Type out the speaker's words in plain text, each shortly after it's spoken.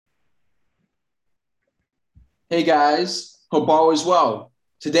Hey guys, hope all is well.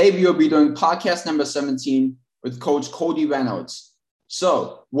 Today we will be doing podcast number 17 with Coach Cody Reynolds.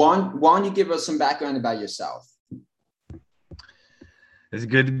 So, why don't you give us some background about yourself? It's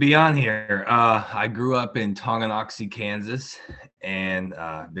good to be on here. I grew up in Tonganoxie, Kansas, and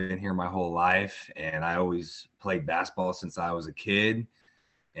been here my whole life. And I always played basketball since I was a kid,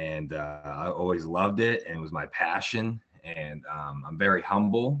 and I always loved it, and it was my passion. And I'm very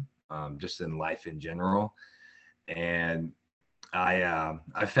humble, just in life in general. And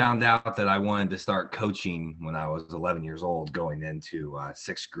I found out that I wanted to start coaching when I was 11 years old, going into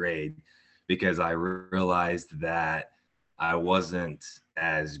sixth grade, because I realized that I wasn't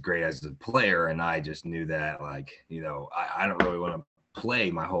as great as a player, and I just knew that, I don't really want to play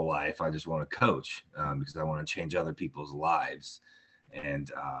my whole life. I just want to coach, because I want to change other people's lives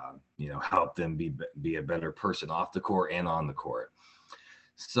and help them be a better person off the court and on the court.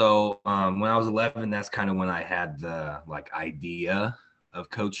 So when I was 11, that's kind of when I had the idea of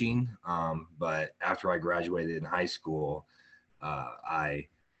coaching. But after I graduated in high school, I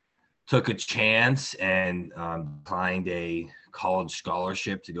took a chance and declined a college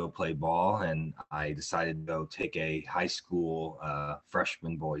scholarship to go play ball, and I decided to go take a high school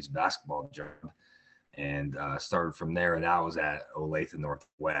freshman boys basketball job, and started from there. And I was at Olathe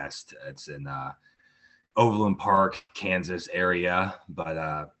Northwest. It's in Overland Park, Kansas area,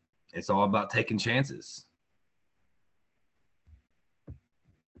 but it's all about taking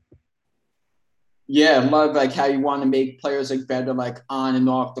Yeah, I love how you want to make players better on and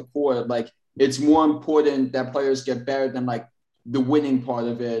off the court. It's more important that players get better than the winning part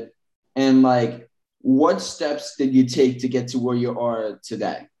of it. And what steps did you take to get to where you are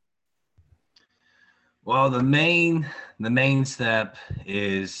today? Well, the main step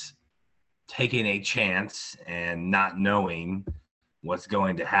is taking a chance and not knowing what's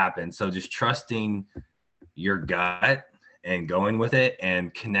going to happen. So just trusting your gut and going with it,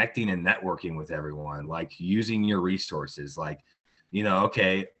 and connecting and networking with everyone, like using your resources.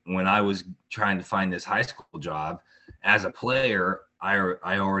 Okay, when I was trying to find this high school job as a player, I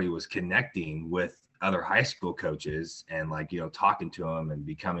already was connecting with other high school coaches, and talking to them and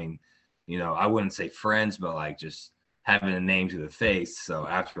becoming, I wouldn't say friends, but just having a name to the face. So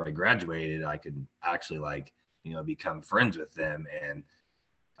after I graduated, I could actually become friends with them, and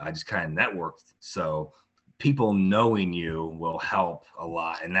I just kind of networked. So people knowing you will help a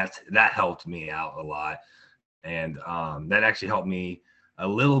lot, and that helped me out a lot. And that actually helped me a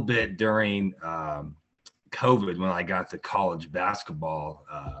little bit during COVID, when I got the college basketball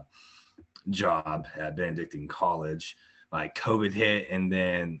job at Benedictine College. Like, COVID hit, and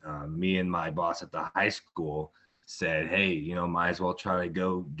then me and my boss at the high school said, "Hey, might as well try to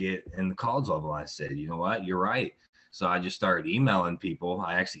go get in the college level." I said, "You know what? You're right." So I just started emailing people.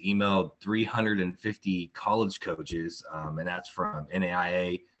 I actually emailed 350 college coaches, and that's from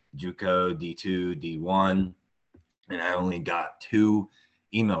NAIA, JUCO, D2, D1, and I only got two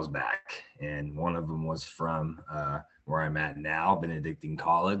emails back, and one of them was from where I'm at now, Benedictine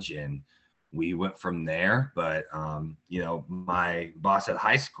College, and we went from there. But my boss at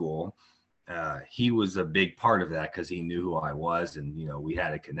high school, he was a big part of that, because he knew who I was, and we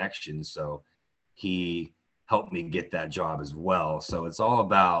had a connection. So he helped me get that job as well. So it's all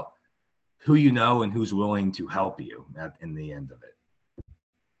about who you know and who's willing to help you in the end of it.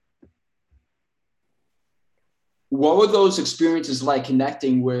 What were those experiences like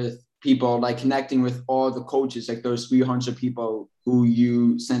connecting with people, like connecting with all the coaches, like those 300 people who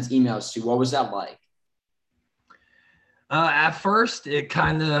you sent emails to? What was that like? At first, it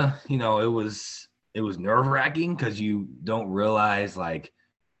kind of, it was nerve wracking, because you don't realize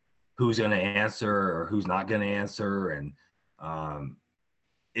who's going to answer or who's not going to answer, and um,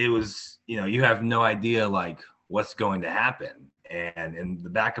 it was, you have no idea what's going to happen. And in the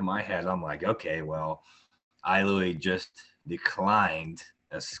back of my head, I'm like, okay, well, I literally just declined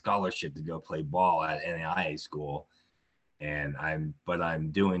a scholarship to go play ball at NAIA school, and I'm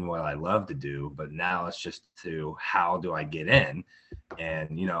doing what I love to do. But now it's just to, how do I get in?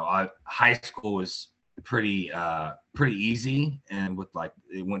 And high school was pretty easy, and with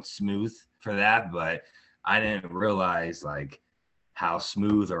it went smooth for that. But I didn't realize how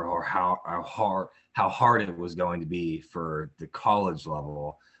smooth, or how hard it was going to be for the college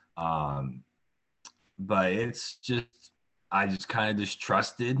level. Um, but it's just, I just kind of just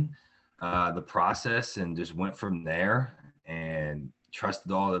trusted the process, and just went from there, and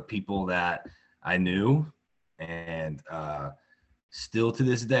trusted all the people that I knew. And still to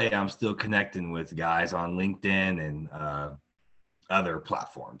this day, I'm still connecting with guys on LinkedIn and other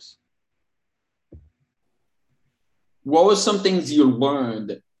platforms. What were some things you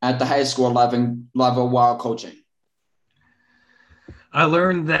learned at the high school level while coaching? I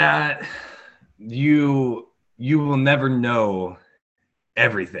learned that you will never know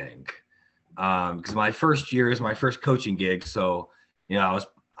everything. Because my first year is my first coaching gig, so I'm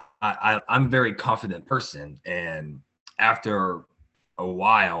a very confident person, and after a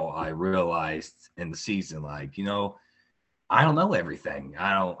while, I realized in the season, like, I don't know everything.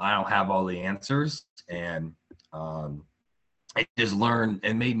 I don't have all the answers, and I just learned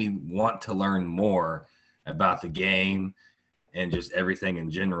and made me want to learn more about the game and just everything in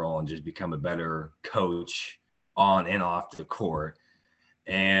general, and just become a better coach on and off the court.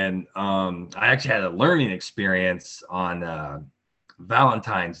 And I actually had a learning experience on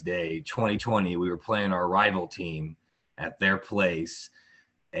Valentine's Day 2020. We were playing our rival team at their place,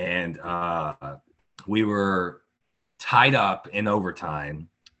 and we were tied up in overtime,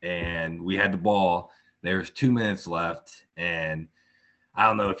 and we had the ball. There's 2 minutes left, and I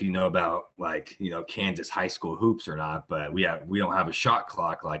don't know if you know about, like, Kansas high school hoops or not, but we don't have a shot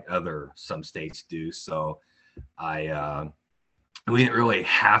clock like some states do. So I we didn't really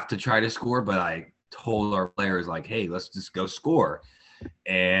have to try to score, but I told our players, like, hey, let's just go score.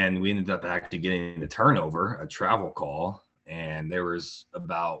 And we ended up actually getting the turnover, a travel call, and there was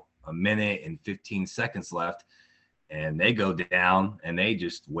about a minute and 15 seconds left, and they go down and they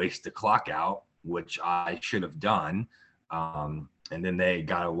just waste the clock out, which I should have done. And then they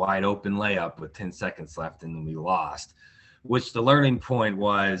got a wide open layup with 10 seconds left, and we lost, which the learning point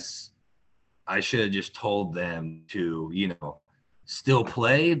was I should have just told them to, still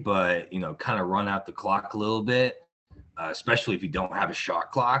play, but, kind of run out the clock a little bit, especially if you don't have a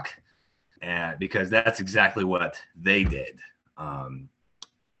shot clock. And because that's exactly what they did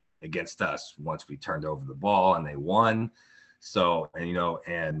against us once we turned over the ball and they won. So,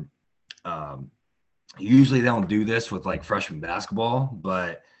 and usually they don't do this with like freshman basketball,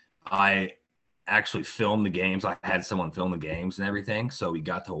 but I actually filmed the games. I had someone film the games and everything. So we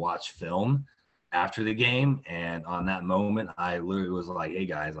got to watch film after the game. And on that moment, I literally was like, hey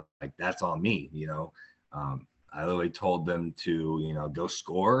guys, like, that's on me. I literally told them to, go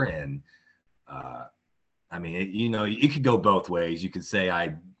score. And I mean, you could go both ways. You could say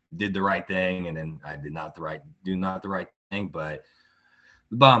I did the right thing and then I did not the right thing. But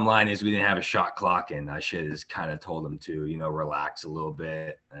the bottom line is we didn't have a shot clock, and I should have just kind of told them to, relax a little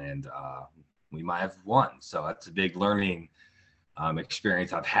bit, and we might have won. So that's a big learning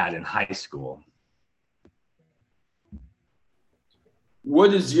experience I've had in high school.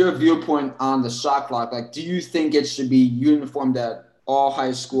 What is your viewpoint on the shot clock? Like, do you think it should be uniform that all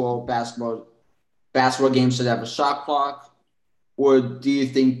high school basketball games should have a shot clock, or do you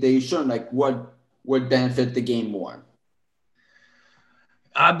think they shouldn't? Like, what would benefit the game more?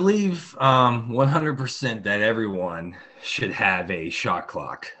 I believe 100% that everyone should have a shot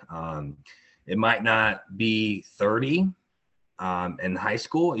clock. It might not be 30 in high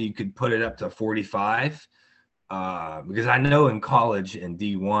school. You could put it up to 45. Because I know in college in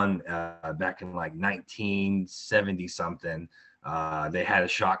D1 back in like 1970 something, they had a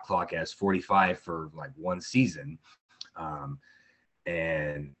shot clock as 45 for like one season.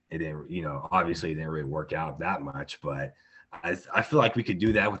 And it didn't, obviously it didn't really work out that much, but I feel like we could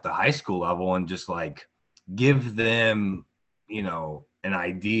do that with the high school level and just like give them, an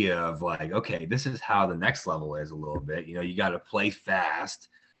idea of like, okay, this is how the next level is a little bit. You got to play fast.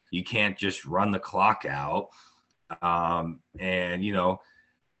 You can't just run the clock out. And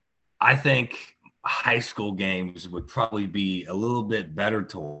I think high school games would probably be a little bit better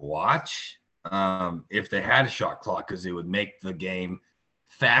to watch if they had a shot clock, because it would make the game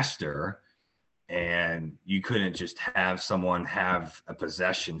faster, and you couldn't just have someone have a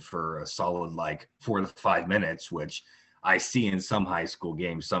possession for a solid like 4 to 5 minutes, which I see in some high school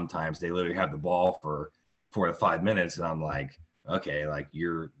games. Sometimes they literally have the ball for 4 to 5 minutes, and I'm like, okay, like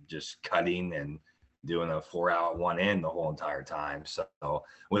you're just cutting and doing a 4 out 1 in the whole entire time. So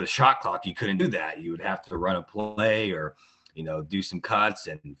with a shot clock, you couldn't do that. You would have to run a play or, do some cuts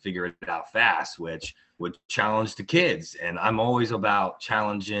and figure it out fast, which would challenge the kids. And I'm always about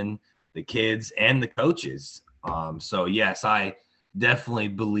challenging the kids and the coaches. So yes, I definitely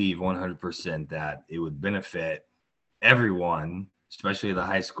believe 100% that it would benefit everyone, especially at the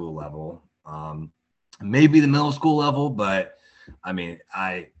high school level, maybe the middle school level, but I mean,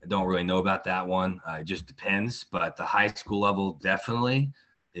 I don't really know about that one. It just depends. But at the high school level, definitely,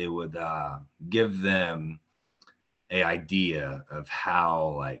 it would give them a idea of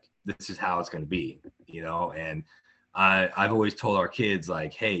how, like, this is how it's going to be, And I've always told our kids,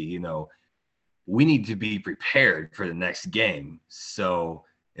 like, hey, we need to be prepared for the next game. So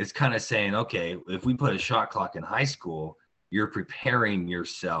it's kind of saying, okay, if we put a shot clock in high school, you're preparing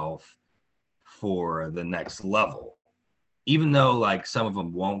yourself for the next level. even though like some of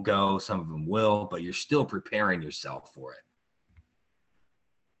them won't go, some of them will, but you're still preparing yourself for it.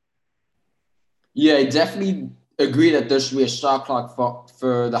 Yeah, I definitely agree that there should be a shot clock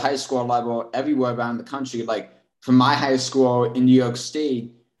for the high school level everywhere around the country. Like for my high school in New York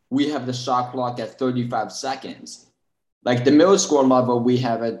State, we have the shot clock at 35 seconds. Like the middle school level, we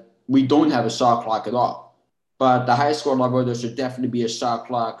don't have a shot clock at all. But the high school level, there should definitely be a shot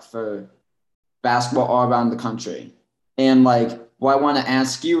clock for basketball all around the country. And like what I want to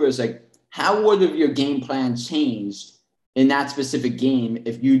ask you is like, how would have your game plan changed in that specific game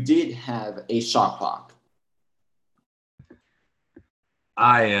if you did have a shot clock?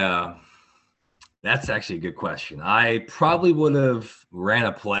 That's actually a good question. I probably would have ran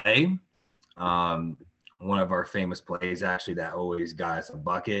a play. One of our famous plays actually that always got us a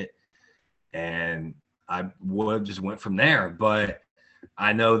bucket, and I would have just went from there. But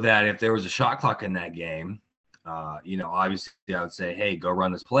I know that if there was a shot clock in that game, obviously I would say, hey, go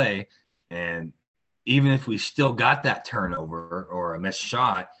run this play. And even if we still got that turnover or a missed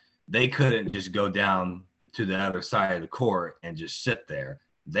shot, they couldn't just go down to the other side of the court and just sit there.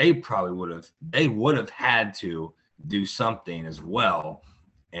 They would have had to do something as well.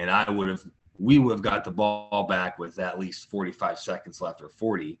 And we would have got the ball back with at least 45 seconds left or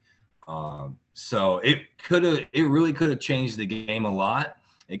 40. So it really could have changed the game a lot.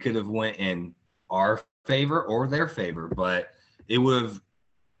 It could have went in our favor or their favor, but it would have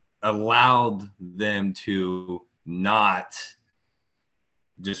allowed them to not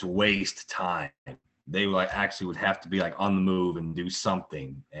just waste time. They actually would have to be like on the move and do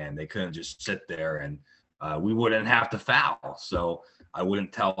something, and they couldn't just sit there, and we wouldn't have to foul. So I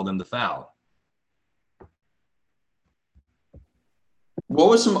wouldn't tell them to foul. What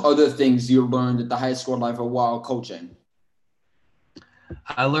were some other things you learned at the high school level while coaching?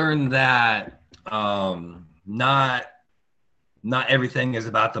 I learned that not everything is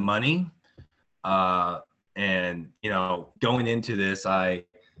about the money. And going into this, I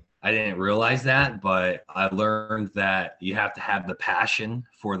didn't realize that, but I learned that you have to have the passion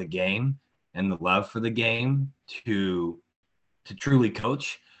for the game and the love for the game to truly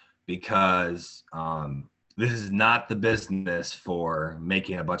coach, because this is not the business for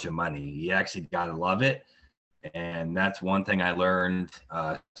making a bunch of money. You actually got to love it. And that's one thing I learned,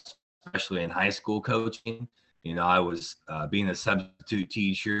 especially in high school coaching. I was being a substitute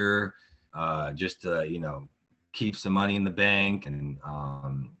teacher just to, keep some money in the bank. And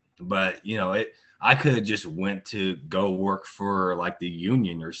but I could have just went to go work for like the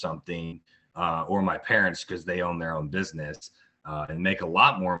union or something, or my parents, because they own their own business, and make a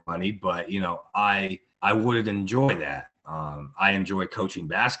lot more money. But I would have enjoyed that. I enjoy coaching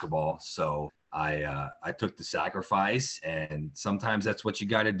basketball, so I took the sacrifice, and sometimes that's what you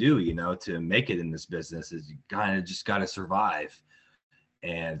got to do, to make it in this business, is you kind of just got to survive.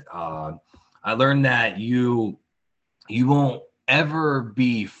 And I learned that you won't ever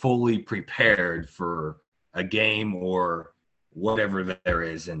be fully prepared for a game or whatever there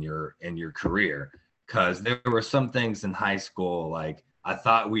is in your career, because there were some things in high school, like I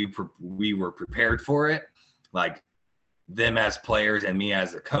thought we were prepared for it, like them as players and me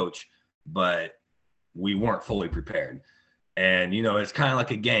as a coach, but we weren't fully prepared. And it's kind of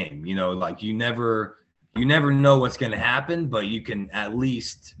like a game, like you never know what's going to happen, but you can at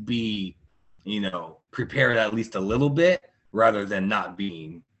least be prepared at least a little bit, rather than not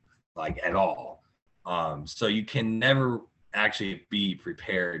being like at all. So you can never actually be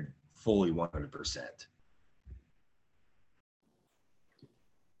prepared fully 100%.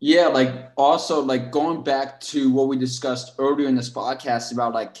 Yeah, like also like going back to what we discussed earlier in this podcast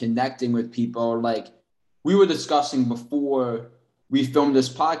about like connecting with people, like we were discussing before we filmed this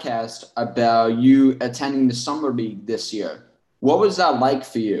podcast about you attending the summer league this year. What was that like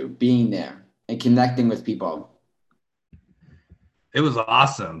for you being there and connecting with people? It was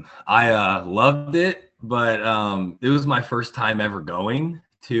awesome. I loved it, but it was my first time ever going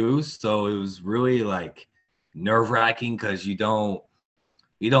too, so it was really like nerve-wracking, because you don't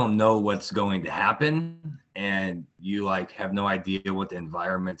know what's going to happen, and you like have no idea what the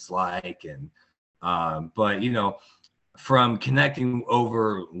environment's like. And but from connecting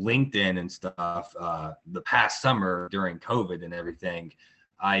over LinkedIn and stuff, the past summer during COVID and everything,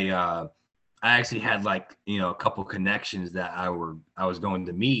 I actually had like a couple connections that I was going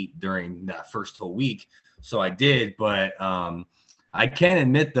to meet during that first whole week, so I did. But I can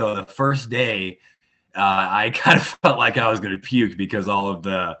admit though, the first day, I kind of felt like I was going to puke, because all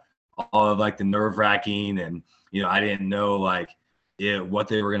of like the nerve wracking, and I didn't know like what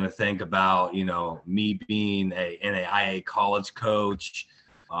they were going to think about me being a NAIA college coach,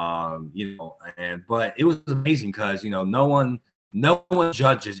 But it was amazing because, no one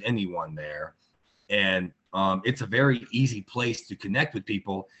judges anyone there. And it's a very easy place to connect with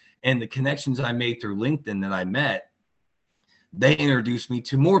people. And the connections I made through LinkedIn that I met, they introduced me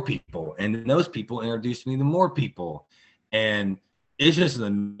to more people, and those people introduced me to more people. And it's just an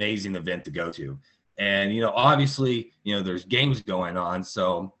amazing event to go to. And, obviously, there's games going on.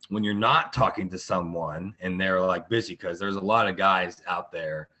 So when you're not talking to someone and they're like busy, because there's a lot of guys out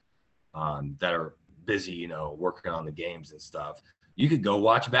there that are busy, working on the games and stuff. You could go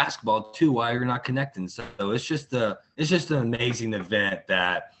watch basketball too while you're not connecting. So it's just an amazing event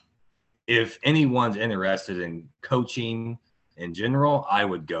that if anyone's interested in coaching in general, I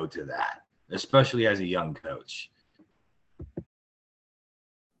would go to that, especially as a young coach.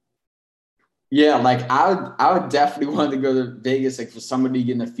 Yeah, like I would definitely want to go to Vegas like for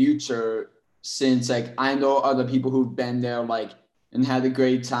somebody in the future, since like I know other people who've been there like and had a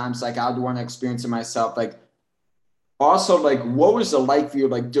great time. So like I'd want to experience it myself. Like also like what was it like for you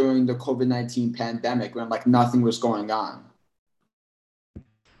like during the COVID-19 pandemic when like nothing was going on?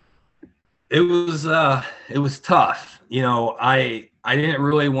 It was tough. I didn't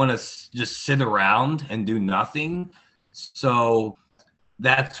really want to just sit around and do nothing. So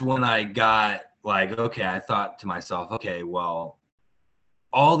that's when I got like, okay, I thought to myself, okay, well,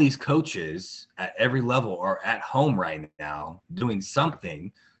 all these coaches at every level are at home right now doing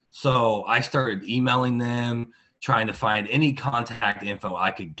something. So I started emailing them, trying to find any contact info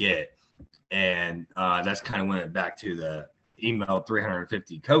I could get. And that's kind of when it back to the email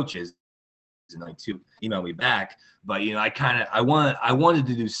 350 coaches and like to email me back. But I wanted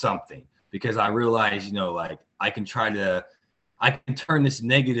to do something because I realized, like I can turn this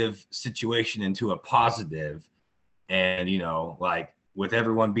negative situation into a positive. And like with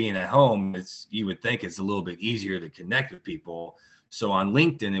everyone being at home, you would think it's a little bit easier to connect with people. So on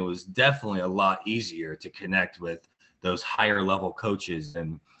LinkedIn, it was definitely a lot easier to connect with those higher level coaches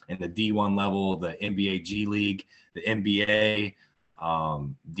and the D1 level, the NBA G League, the NBA,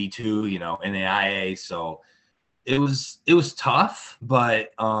 D2, NAIA. So it was tough,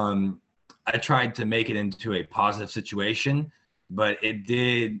 but I tried to make it into a positive situation. But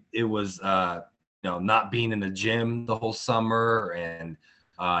it was not being in the gym the whole summer and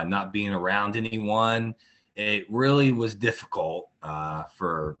not being around anyone. It really was difficult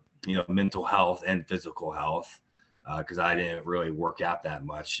for mental health and physical health because I didn't really work out that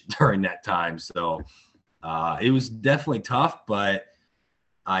much during that time. So it was definitely tough, but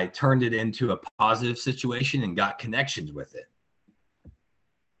I turned it into a positive situation and got connections with it.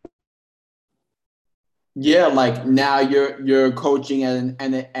 Yeah, like now you're coaching at an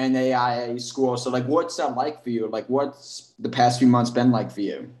NAIA school. So like what's that like for you? Like what's the past few months been like for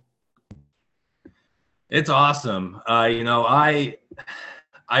you? It's awesome. I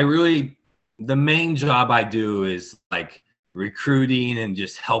really, the main job I do is like recruiting and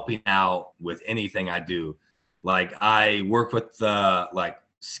just helping out with anything I do. Like I work with the like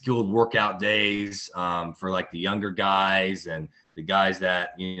skilled workout days for like the younger guys and the guys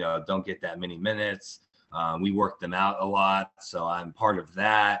that don't get that many minutes. We work them out a lot, so I'm part of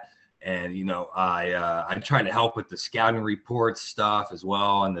that. And I try to help with the scouting report stuff as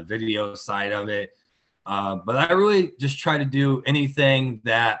well and the video side of it. But I really just try to do anything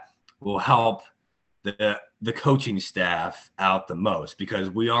that will help the coaching staff out the most because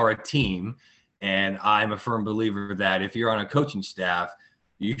we are a team, and I'm a firm believer that if you're on a coaching staff,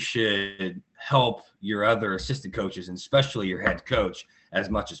 you should help your other assistant coaches and especially your head coach as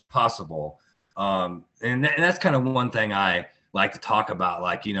much as possible. And that's kind of one thing I like to talk about.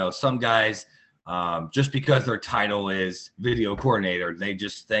 Like, some guys, just because their title is video coordinator, they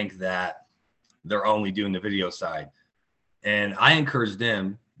just think that they're only doing the video side. And I encourage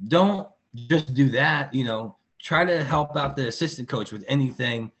them, don't just do that, try to help out the assistant coach with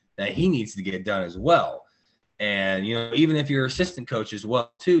anything that he needs to get done as well. And, even if you're assistant coach as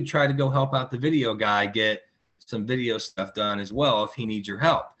well, too, try to go help out the video guy get some video stuff done as well if he needs your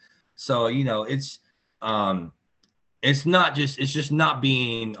help. So, it's just not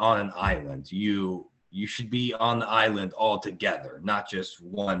being on an island. You should be on the island all together, not just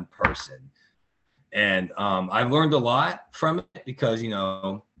one person. And I've learned a lot from it because,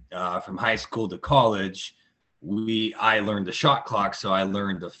 from high school to college, I learned the shot clock. So I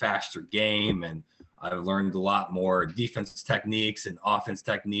learned a faster game, and I've learned a lot more defense techniques and offense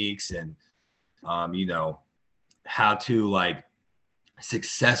techniques and, how to like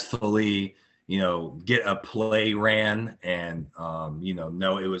successfully, get a play ran and,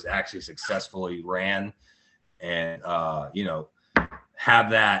 know it was actually successfully ran and,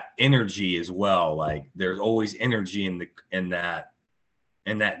 have that energy as well. Like there's always energy in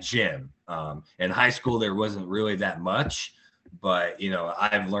in that gym. In high school, there wasn't really that much, but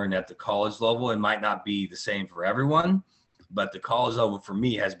I've learned at the college level, it might not be the same for everyone, but the college level for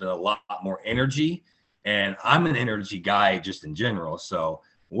me has been a lot more energy, and I'm an energy guy just in general. So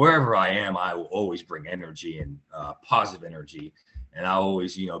wherever I am, I will always bring energy and positive energy, and I'll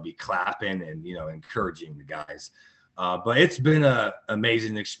always be clapping and encouraging the guys. But it's been an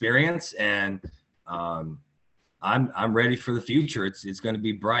amazing experience, and I'm ready for the future. It's going to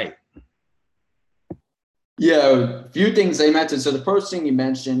be bright. Yeah, a few things they mentioned. So the first thing you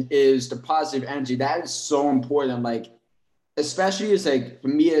mentioned is the positive energy. That is so important. Like, especially as like for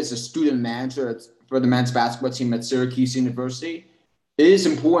me as a student manager for the men's basketball team at Syracuse University, it is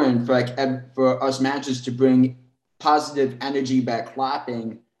important for for us managers to bring positive energy by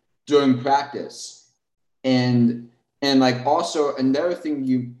clapping during practice. And like also another thing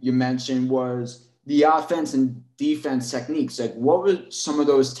you mentioned was the offense and defense techniques. Like, what were some of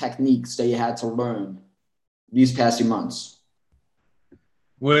those techniques that you had to learn these past few months?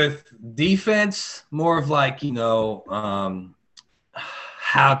 With defense, more of like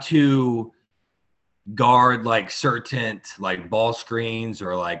how to guard like certain like ball screens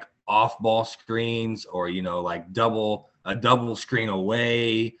or like off ball screens, or like a double screen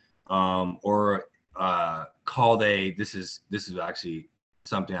away, or called a this is actually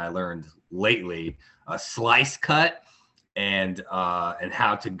something I learned lately, a slice cut, and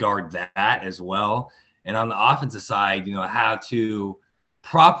how to guard that as well. And on the offensive side, how to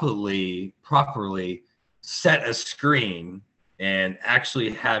properly set a screen and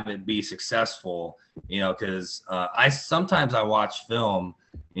actually have it be successful. Because I watch film,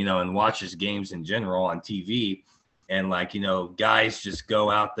 and watch just games in general on TV, and like guys just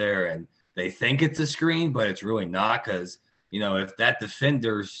go out there and they think it's a screen, but it's really not, because if that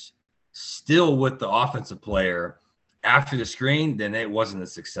defender's still with the offensive player after the screen, then it wasn't a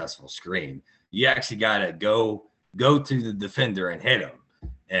successful screen. You actually got to go to the defender and hit him,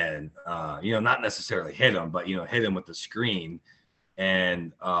 and not necessarily hit him, but hit him with the screen.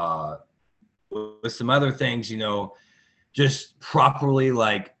 And with some other things, just properly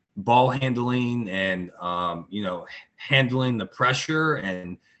like ball handling and handling the pressure,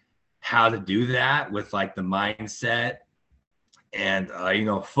 and how to do that with like the mindset and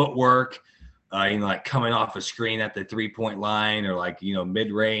footwork, like coming off a screen at the 3-point line, or like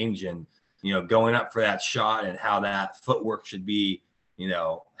mid-range, and going up for that shot, and how that footwork should be,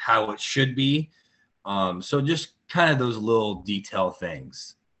 how it should be. So just kind of those little detail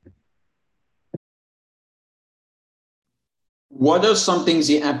things. What are some things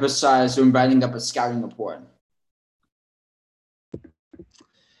you emphasize when writing up a scouting report?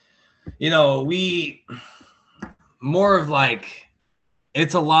 We more of like,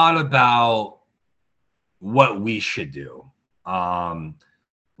 it's a lot about what we should do.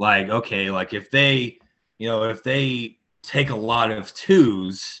 Like, okay, like if they take a lot of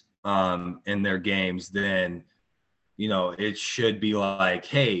twos in their games, then it should be like,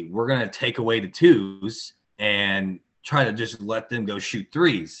 hey, we're gonna take away the twos and try to just let them go shoot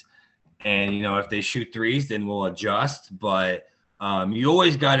threes. And if they shoot threes, then we'll adjust. But you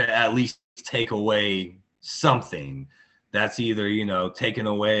always got to at least take away something. That's either taking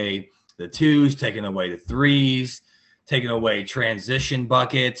away the twos, taking away the threes, taking away transition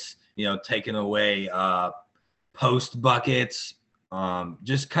buckets, taking away post buckets,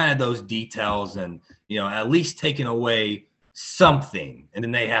 just kind of those details, and at least taking away something, and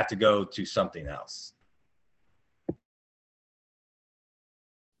then they have to go to something else.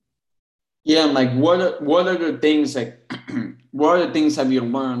 Yeah, and like what are the things like what are the things have you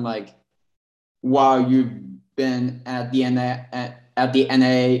learned like while you've been at the NAIA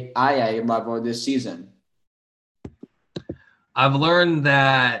level this season? I've learned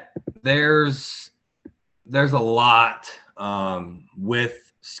that there's a lot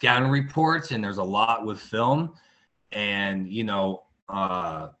with scouting reports, and there's a lot with film, and you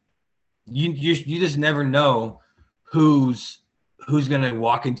just never know who's going to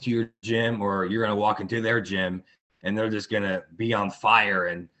walk into your gym, or you're going to walk into their gym, and they're just going to be on fire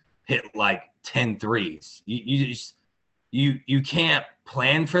and hit like 10 threes. You can't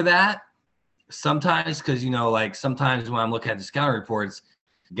plan for that sometimes, because like sometimes when I'm looking at the scouting reports,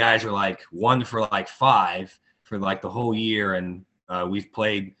 guys are like 1 for like 5 for like the whole year, and we've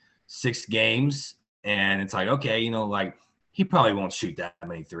played 6 games, and it's like, okay, like he probably won't shoot that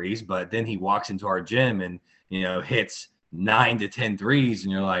many threes, but then he walks into our gym and hits 9 to 10 threes,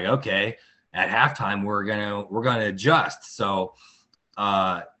 and you're like, okay, at halftime we're gonna adjust. So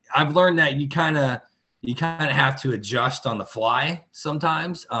I've learned that you kind of have to adjust on the fly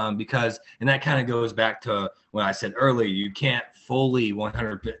sometimes, because, and that kind of goes back to what I said earlier, you can't fully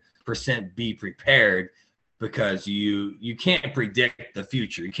 100% be prepared, because you can't predict the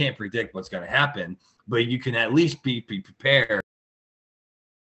future. You can't predict what's going to happen, but you can at least be prepared.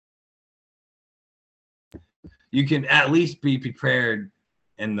 You can at least be prepared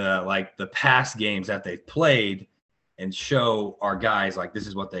in the past games that they've played and show our guys like this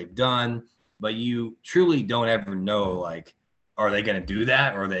is what they've done. But you truly don't ever know, like, are they going to do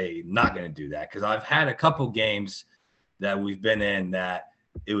that or are they not going to do that? Because I've had a couple games that we've been in that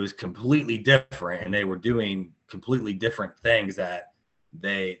it was completely different and they were doing completely different things that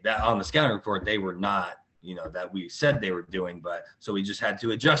on the scouting report they were not, that we said they were doing. But so we just had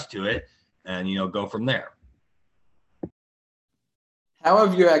to adjust to it and, go from there. How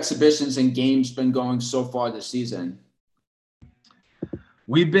have your exhibitions and games been going so far this season?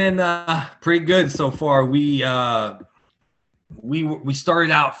 We've been pretty good so far. We started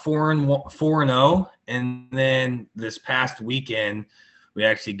out 4-0, and then this past weekend we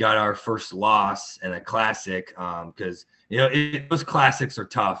actually got our first loss in a classic, because those classics are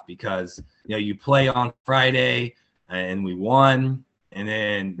tough because you play on Friday and we won, and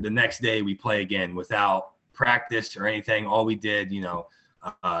then the next day we play again without practice or anything. All we did,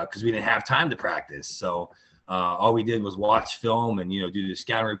 because we didn't have time to practice, so all we did was watch film and do the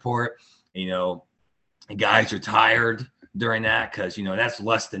scouting report. Guys are tired during that because that's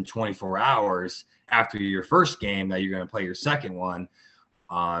less than 24 hours after your first game that you're going to play your second one.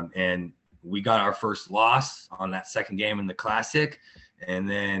 And we got our first loss on that second game in the classic, and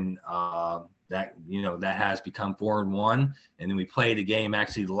then that has become 4-1. And then we played a game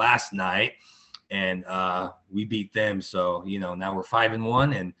actually last night, and we beat them. So now we're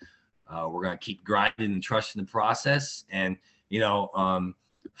 5-1, and we're going to keep grinding and trusting the process. And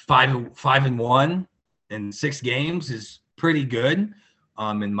 5-1 in 6 games is pretty good,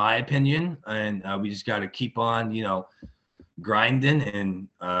 in my opinion. And we just got to keep on, grinding and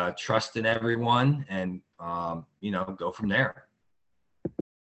trusting everyone, and go from there.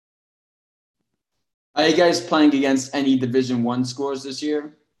 Are you guys playing against any Division I scores this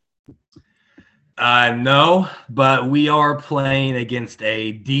year? No, but we are playing against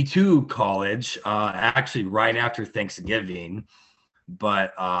a D2 college, actually right after Thanksgiving.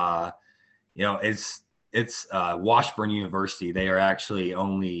 But it's Washburn University. They are actually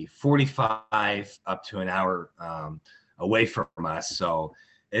only 45 up to an hour away from us, so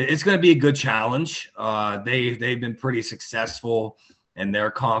it's going to be a good challenge. They've been pretty successful in their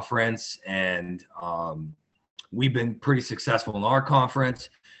conference, and we've been pretty successful in our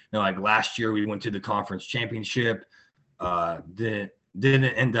conference. Like last year, we went to the conference championship. Didn't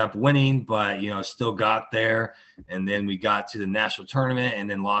end up winning, but still got there. And then we got to the national tournament and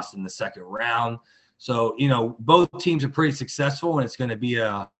then lost in the second round. So both teams are pretty successful, and it's going to be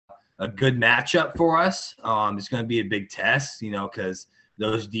a good matchup for us. It's going to be a big test, because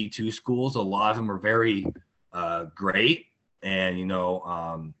those D2 schools, a lot of them are very great, and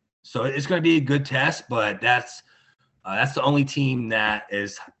so it's going to be a good test. But that's the only team that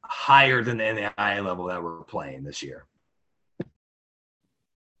is higher than the NAIA level that we're playing this year.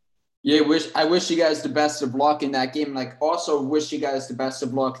 Yeah, I wish you guys the best of luck in that game. Also wish you guys the best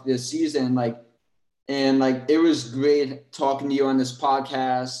of luck this season. It was great talking to you on this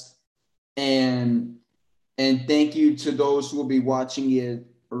podcast. And thank you to those who will be watching it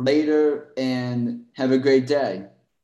later, and have a great day.